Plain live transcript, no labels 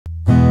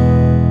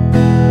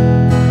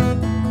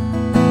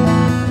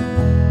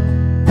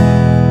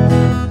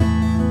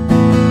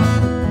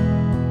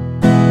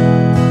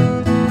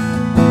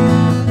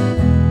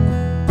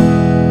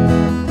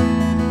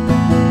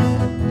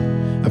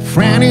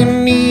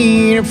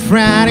a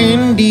friend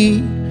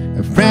indeed.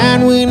 A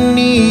friend we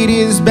need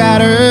is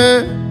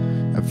better.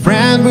 A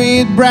friend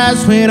with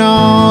breasts when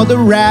all the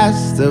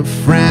rest. A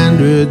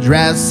friend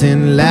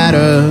addressing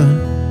letter.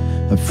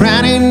 A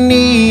friend in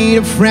need,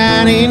 a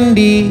friend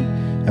indeed.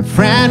 A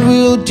friend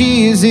who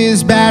tease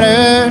is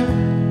better.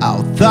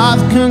 Our thought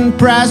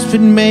compressed, it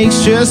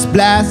makes us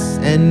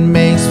blessed and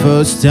makes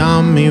for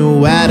stormy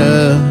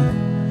weather.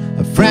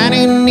 A friend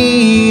in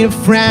need, a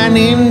friend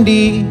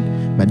indeed.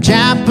 My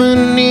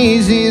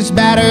Japanese is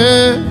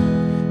better.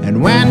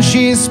 And when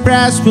she's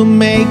pressed, we'll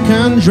make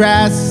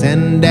undress.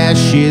 And as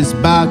she's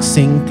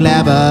boxing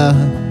clever.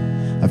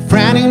 A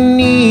friend in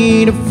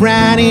need, a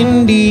friend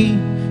indeed.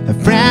 A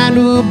friend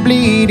who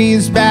bleed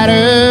is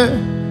better.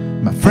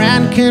 My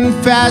friend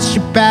confessed she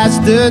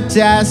passed the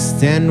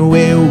test, and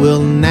we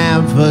will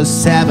never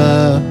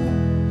sever.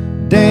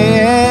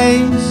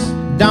 Days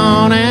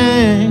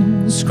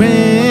dawning,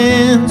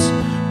 screens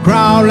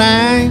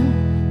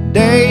crawling.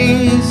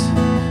 Days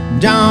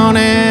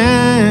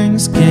dawning,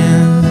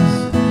 skins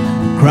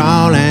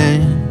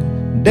crawling.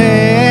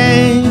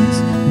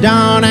 Days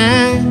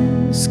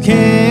dawning,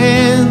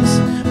 skins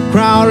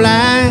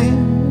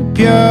crawling.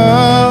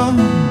 Pure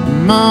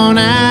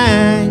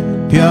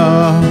morning,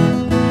 pure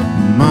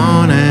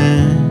morning.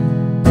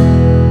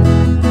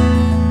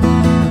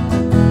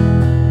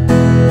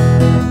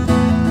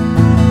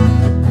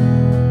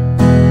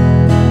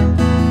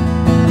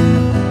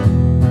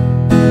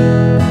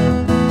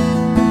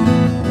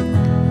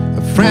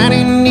 A friend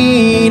in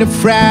need, a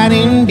friend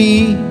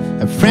indeed.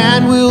 A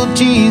friend will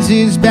tease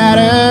is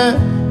better.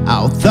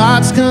 Our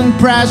thoughts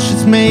compress,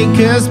 just make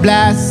us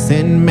blessed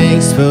and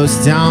makes for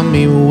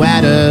stormy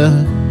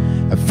weather.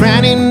 A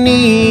friend in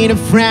need, a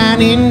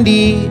friend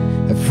indeed.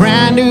 A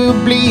friend who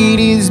bleed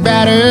is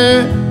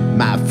better.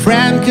 My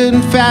friend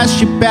confessed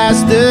she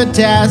passed the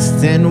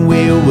test, and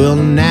we will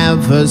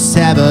never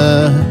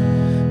sever.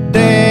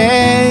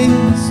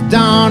 Days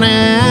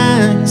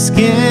dawning,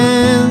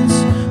 skins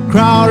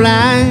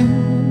crawling.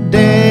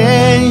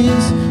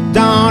 Days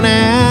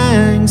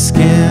dawning,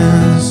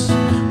 skins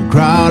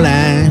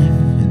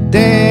crawling.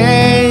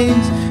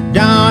 Days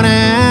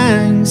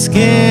dawning,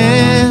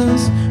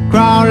 skins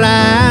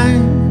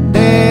crawling.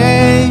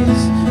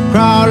 Days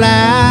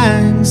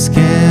crawling,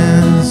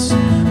 skins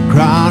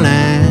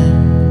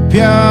crawling.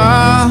 Pure